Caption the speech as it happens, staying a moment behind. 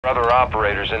Other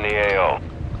operators in the AO.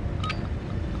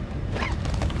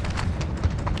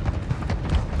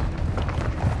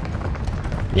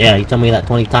 Yeah, you told me that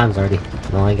 20 times already.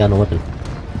 No, I ain't got no weapon.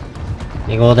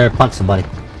 You go over there and punch somebody.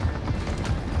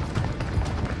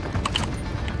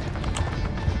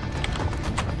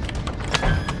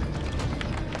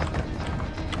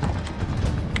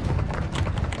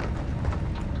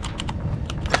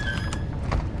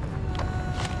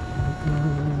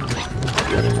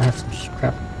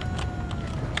 Crap.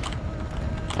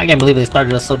 I can't believe they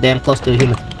started us so damn close to a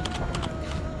human.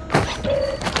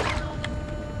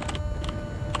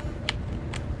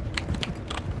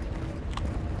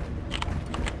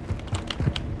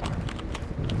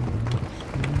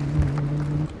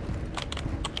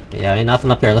 Yeah, ain't nothing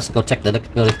up here. Let's go check the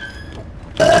building.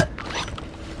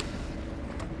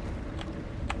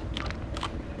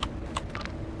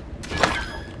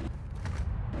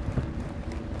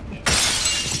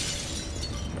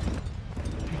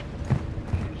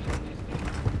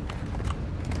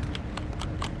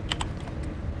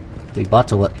 Big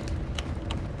bots or what?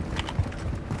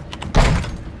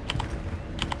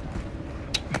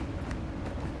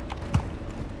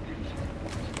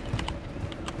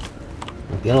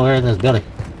 Get over here in this building.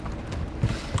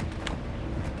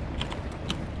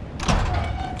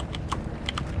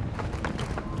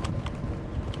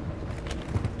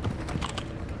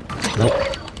 Nope,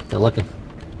 still looking.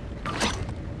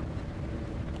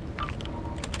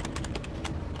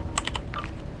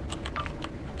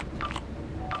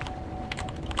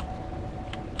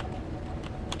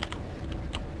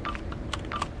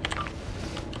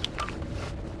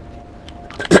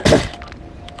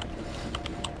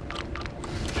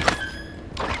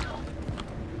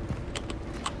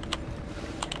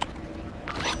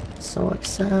 So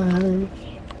excited.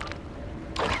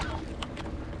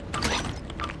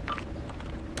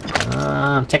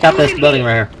 Check out this building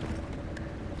right here.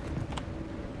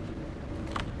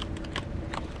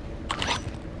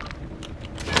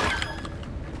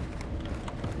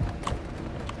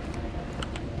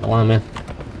 Don't want him in.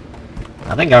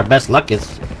 I think our best luck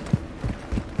is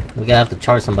we gotta have to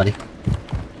charge somebody.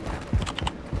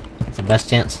 It's the best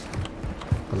chance.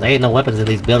 Cause there ain't no weapons in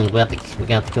these buildings. We're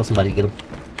gonna have to kill somebody to get them.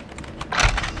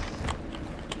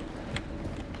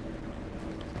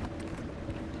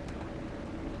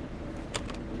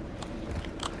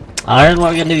 Alright,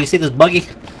 what we're gonna do, you see this buggy?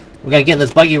 We gotta get in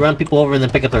this buggy, run people over, and then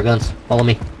pick up their guns. Follow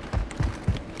me.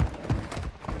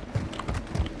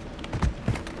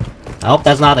 I hope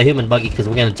that's not a human buggy, because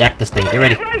we're gonna jack this thing. Get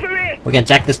ready. We're gonna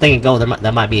jack this thing and go.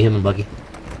 That might be a human buggy.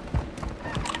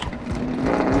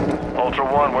 Ultra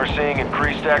One, we're seeing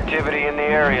increased activity in the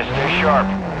area. Stay sharp.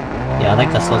 Yeah, I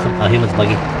think that's a human's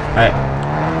buggy. Alright.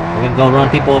 We're gonna go run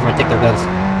people over and take their guns.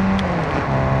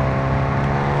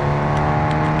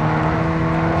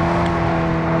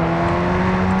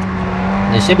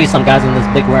 There should be some guys in this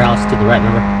big warehouse to the right,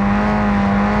 remember?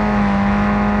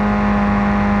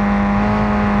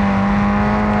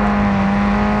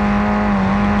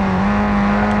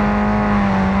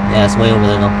 Yeah, it's way over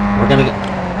there though. We're gonna get...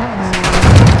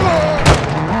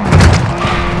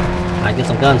 Alright, get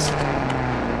some guns.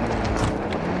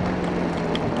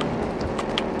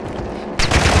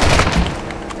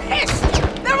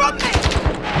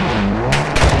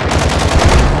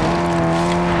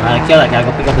 Alright, kill that guy,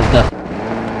 go pick up his gun.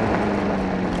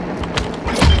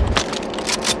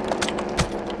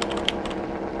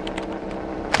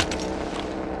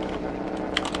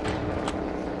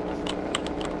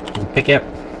 Pick it.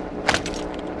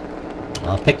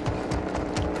 Pick.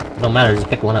 Don't matter, just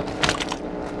pick one up.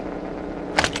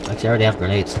 Actually, I already have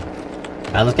grenades.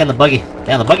 Alright, let's get in the buggy.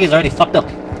 Damn, the buggy's already fucked up.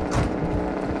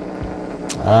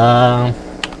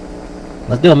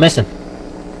 Let's do a mission.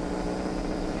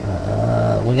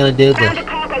 We're gonna do the...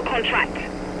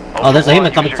 Oh, there's a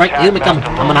human coming. Frank, human coming.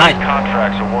 I'm gonna hide.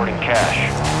 Contracts awarding cash.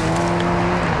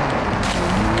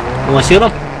 You wanna shoot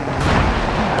him?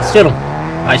 Let's shoot him.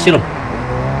 Alright, shoot him.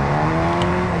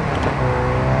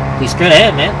 He's straight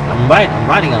ahead, man. I'm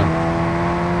riding on him.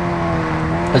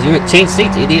 Cause you're change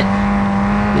seats, idiot.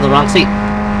 You're in the wrong seat.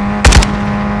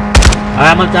 Alright,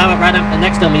 I'm gonna drive up right up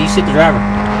next to him and you shoot the driver.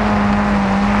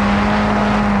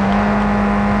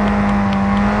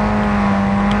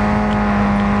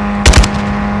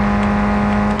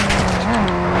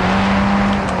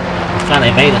 He's trying to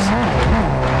evade us.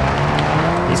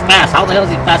 He's fast. How the hell is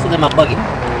he faster than my buggy?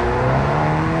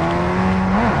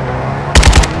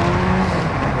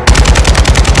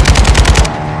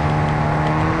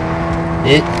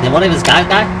 Did one of his guys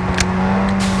die?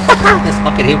 This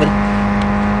fucking human.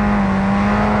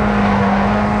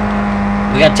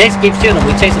 We gotta chase, keep shooting him.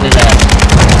 We chasing his ass.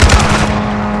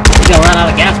 gonna run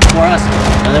out of gas before us,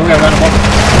 and then we're gonna run him over.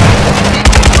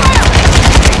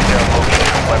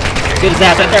 Shoot his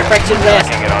ass right there, Frank, shoot his ass.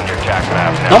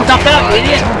 Don't jump out, you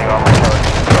idiot!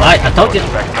 Alright, I told you.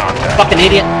 Fucking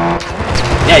idiot.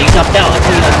 Yeah, you jumped out. I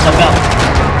told you not to jump out.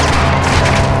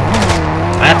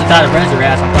 I have to try to res your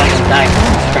ass. I'm probably gonna die in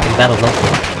this freaking battle zone.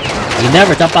 You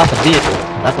never jump out the vehicle.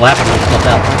 That's what happens when you jump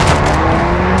out.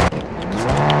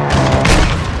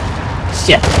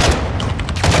 Shit.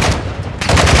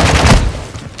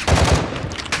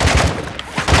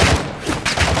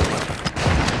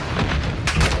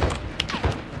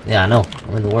 Yeah, I know.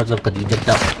 I'm in the war zone because you jumped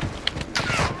out.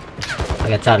 I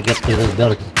gotta try to get through this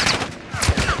building.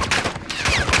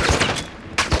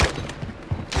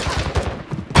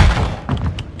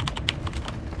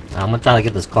 I'm gonna try to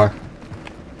get this car.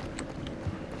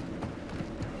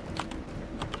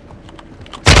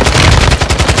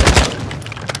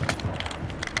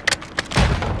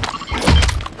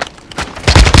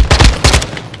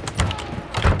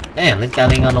 Damn, this guy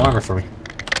ain't got no armor for me.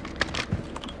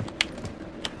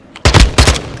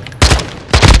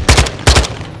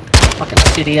 Fucking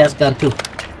shitty ass gun too.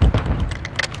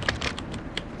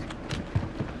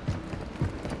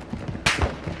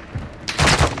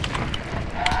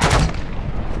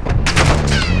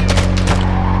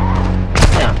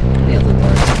 Yeah, the other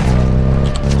one.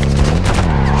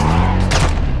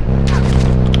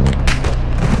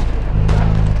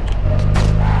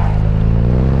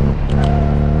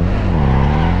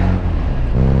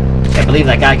 Can't believe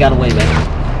that guy got away, man.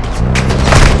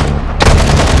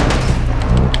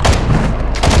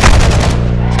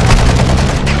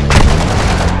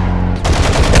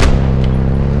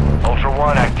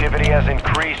 Has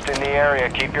increased in the area.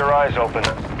 Keep your eyes open.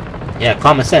 Yeah,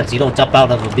 common sense. You don't jump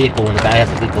out of a vehicle when the guy has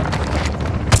a vehicle.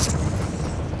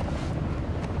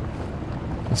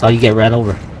 That's how you get ran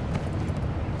over.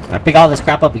 I pick all this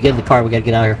crap up and get in the car. We gotta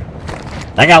get out of here.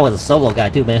 That guy was a solo guy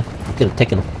too, man. We could have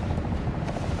taken him.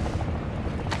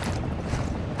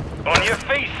 On your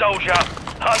feet, soldier.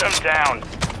 Hunt him down.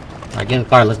 Alright, get in the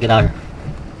car. Let's get out of here.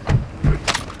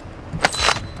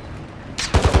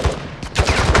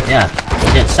 Yeah.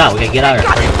 We're getting shot. We gotta get out of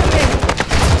here.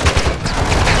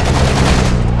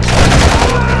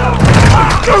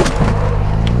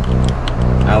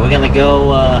 Alright, we're gonna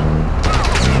go,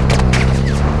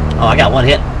 oh, I got one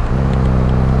hit.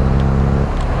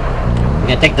 We're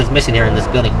gonna take this mission here in this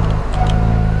building.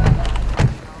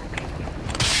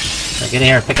 Now get in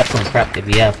here and pick up some crap if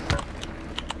you have.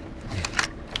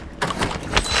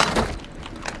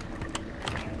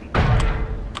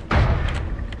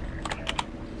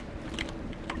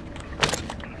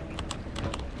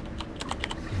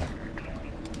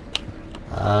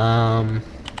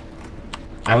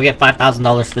 Alright, we get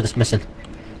 $5,000 for this mission.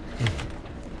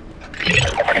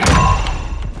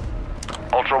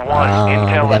 Ultra One,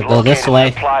 intel we gotta go this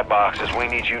way. Supply boxes we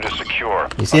need you to secure.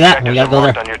 You see that? We gotta go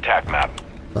there. On your TAC map.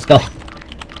 Let's go.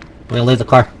 We're gonna leave the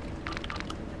car.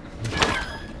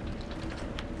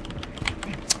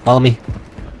 Follow me.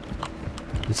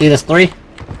 You see this 3?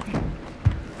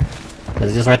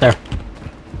 It's just right there.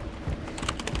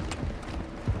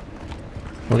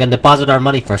 We're gonna deposit our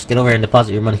money first. Get over here and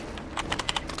deposit your money.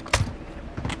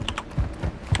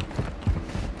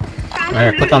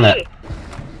 Alright, click on that.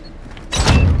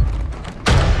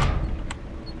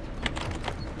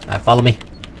 Alright, follow me.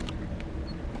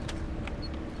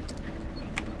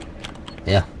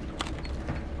 Yeah.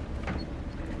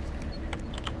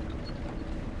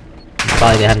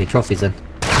 Probably didn't have any trophies in.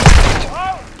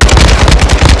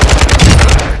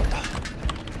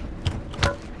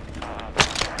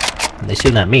 They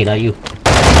shooting at me, not you.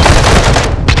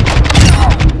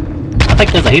 I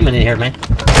think there's a human in here, man.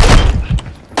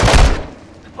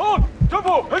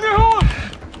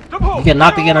 You get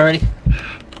knocked again already?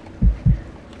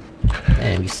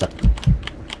 Damn, you suck.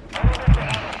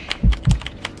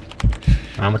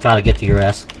 I'm gonna try to get to your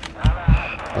ass.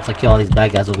 Looks like all these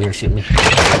bad guys over here shooting me.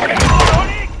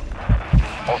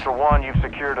 Ultra One, you've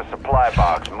secured a supply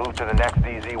box. Move to the next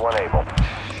DZ-1 able.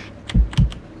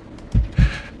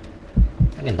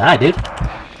 I can die, dude.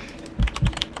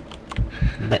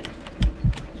 But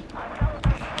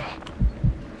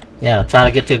yeah, I'm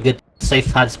trying to get to a good,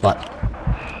 safe hide spot.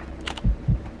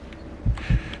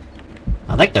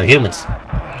 I think they're humans.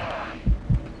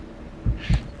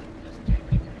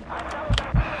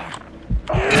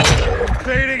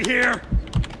 Fading here.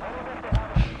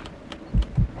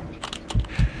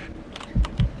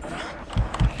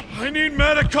 I need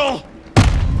medical.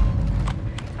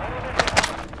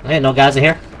 There ain't no guys in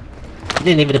here. You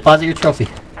didn't even deposit your trophy.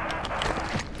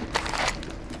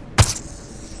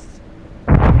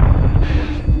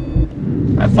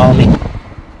 Alright, follow me.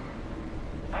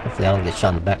 Hopefully I don't get shot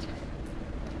in the back.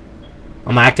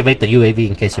 I'm gonna activate the UAV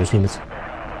in case there's humans.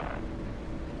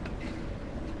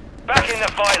 Back in the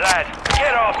fight, lad.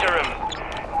 Get after him.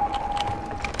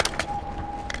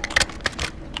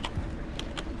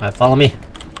 Alright, follow me.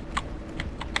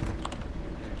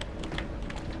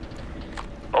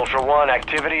 Ultra One,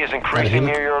 activity is increasing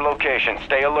near your location.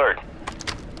 Stay alert.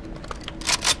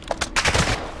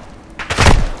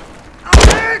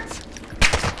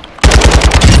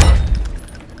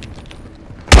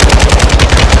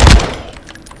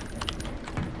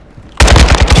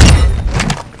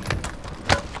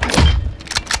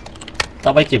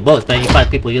 Stop wasting your bullets, man. You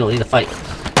fight people, you don't need to fight. Oh,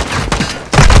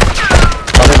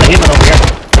 there's a human over here.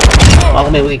 Follow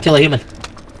me, we can kill a human.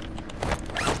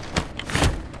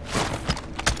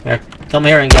 Here, come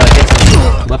here and get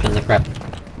some weapons and crap.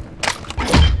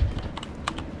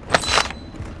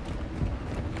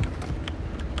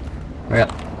 Hurry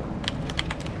up.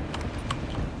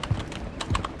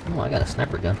 Oh, I got a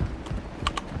sniper gun.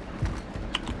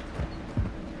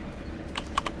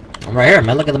 I'm right here,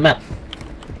 man. Look at the map.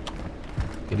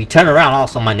 If you turn around,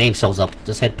 also my name shows up.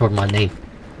 Just head toward my name.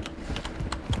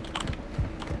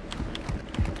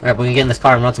 Alright, we can get in this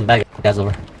car and run some bad guys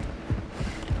over.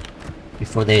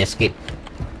 Before they escape.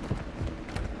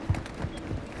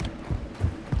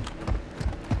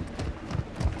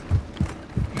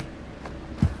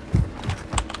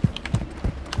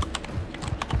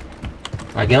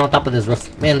 Alright, get on top of this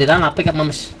roof. Man, did I not pick up my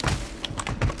machine?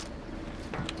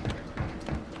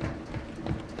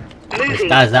 This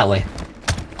guy's that way.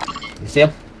 You see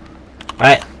him?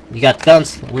 Alright, you got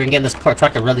guns. We're gonna get in this car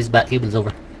truck and run these bad humans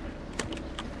over.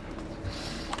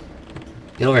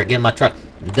 Get over here, get in my truck.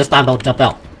 This time don't jump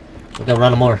out. We're gonna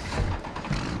run them over.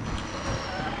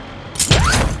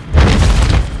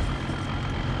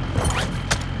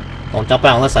 Don't jump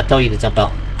out unless I tell you to jump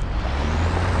out.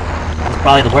 It's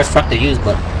probably the worst truck to use,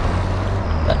 but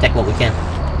gotta take what we can.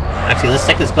 Actually, let's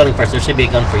take this building first. There should be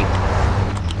a gun for you.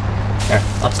 There,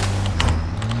 up.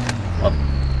 Up.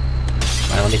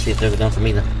 Alright, let me see if there's a gun for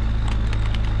me then.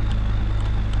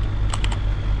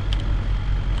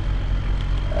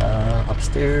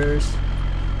 Upstairs.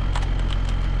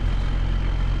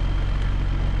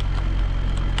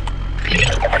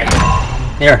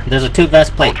 Here, there's a 2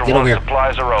 vest plate. Get over here.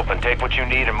 Supplies are open. Take what you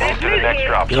need and move to the next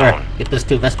drop Get zone. over here. Get this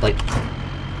 2 vest plate.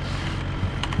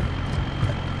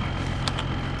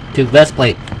 2 vest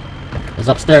plate. It's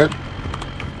upstairs.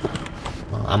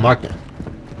 Well, I marked it.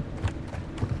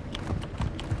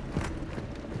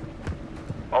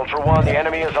 Ultra One, the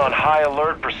enemy is on high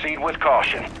alert. Proceed with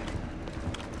caution.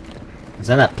 Is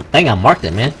that thing? I marked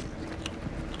it, man.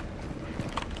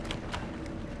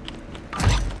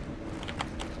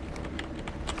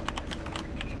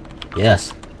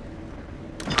 Yes.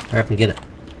 Hurry up and get it.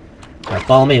 Alright,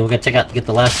 follow me. We're gonna check out, get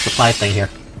the last supply thing here.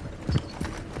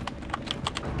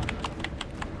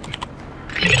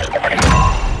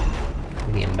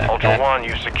 Ultra One,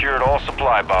 you secured all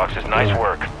supply boxes. Nice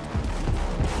work.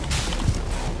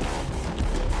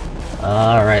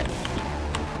 Alright.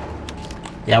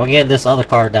 Yeah, we can get this other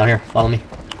car down here. Follow me.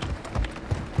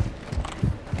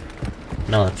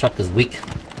 No, the truck is weak.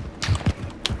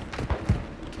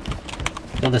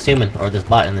 Kill this human or this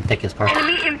bot and then take his car.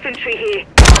 Enemy infantry here.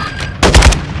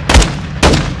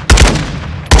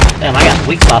 Damn, I got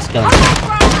weak sauce guns.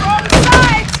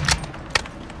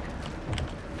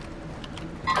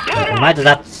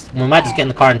 We might just get in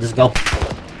the car and just go.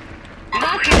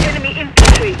 Marking enemy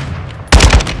infantry.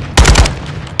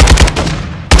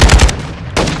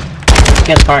 Let's get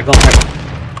in the car and go for it.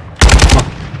 Come on.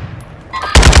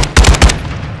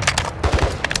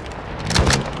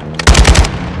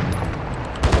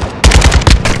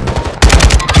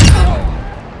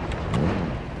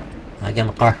 I get in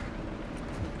the car.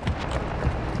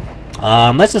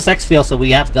 Let's just exfil so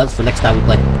we have guns for next time we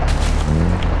play.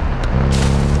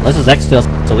 Let's just exfil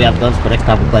so we have guns for next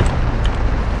time we play.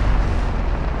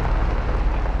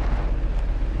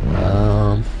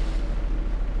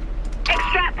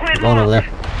 Going over there.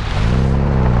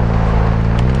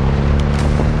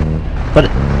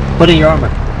 Put in your armor.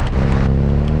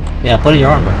 Yeah, put in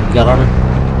your armor. You got armor?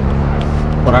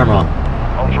 Put armor on.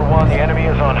 Ultra One, the enemy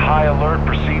is on high alert.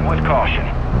 Proceed with caution.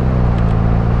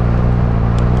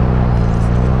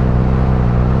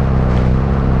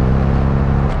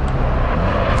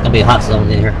 It's gonna be a hot zone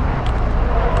in here.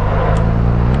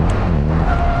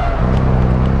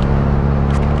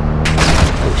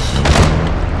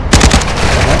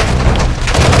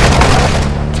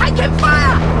 Taking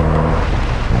fire!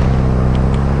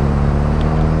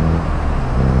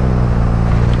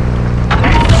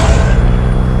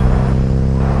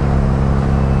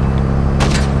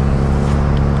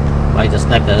 Somebody just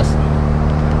sniped at us.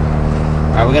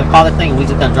 Alright, we're gonna call the thing and we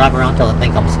just gonna drive around till the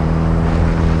thing comes.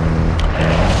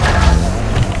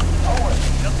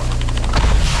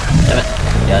 Damn it.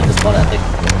 Yeah, I just bought that thing.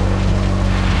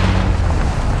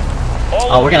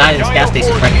 Oh, we're gonna hide in this gas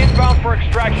station, right? Inbound for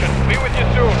extraction. Be with you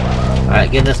soon.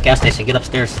 Alright, get in this gas station, get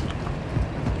upstairs.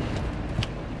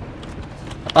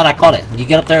 I thought I caught it. You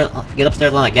get up there, get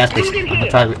upstairs on that gas station. I'm gonna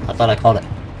try. I thought I caught it.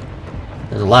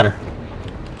 There's a ladder.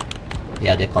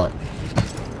 Yeah, I did call it.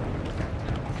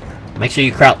 Make sure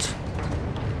you crouch.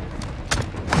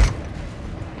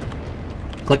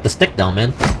 Click the stick down,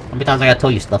 man. How many times I gotta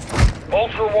tell you stuff?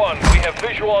 Ultra One, we have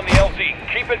visual on the LZ.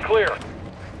 Keep it clear.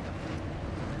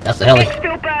 That's the heli. It's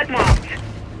still bad marked.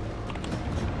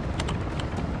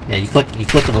 Yeah, you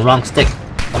clicked on the wrong stick.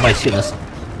 Somebody's shooting us.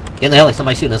 Get in the heli,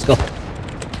 somebody's shooting us, go.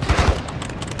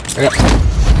 Hurry up.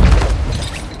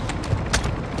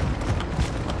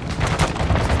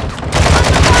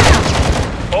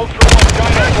 Ultra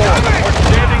One, Dino 4. We're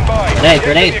standing by. Grenade, Get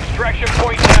grenade. to the extraction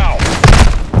point now.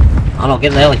 I don't know, get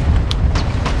in the heli.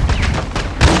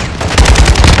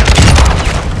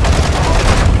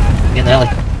 Get in the heli.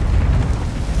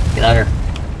 Get out of here.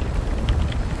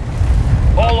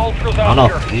 All Ultras I out don't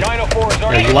know. here. Dino 4 is Yeah,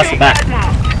 already you watch the back. Bad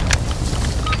marked.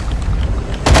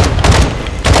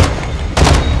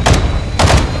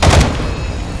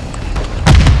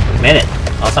 We made it.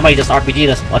 Oh, somebody just RPG'd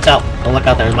us. Watch out. Don't look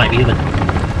out there. It might be human.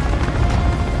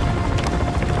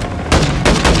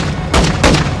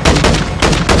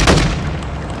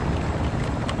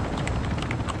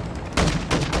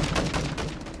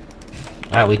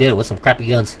 Alright, we did it with some crappy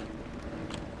guns.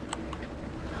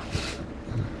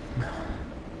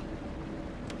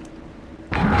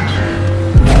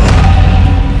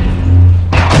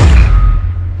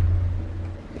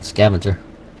 Scavenger.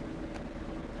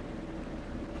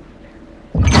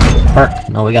 Perk.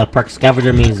 No, we got a perk.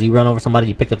 Scavenger means you run over somebody,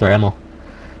 you pick up their ammo.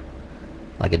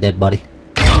 Like a dead body.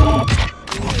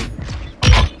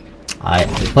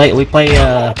 Alright, we play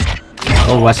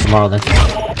Old West tomorrow then.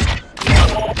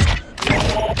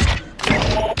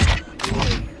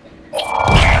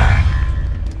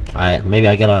 Alright, maybe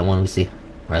I get on one, we see.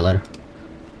 Alright, later.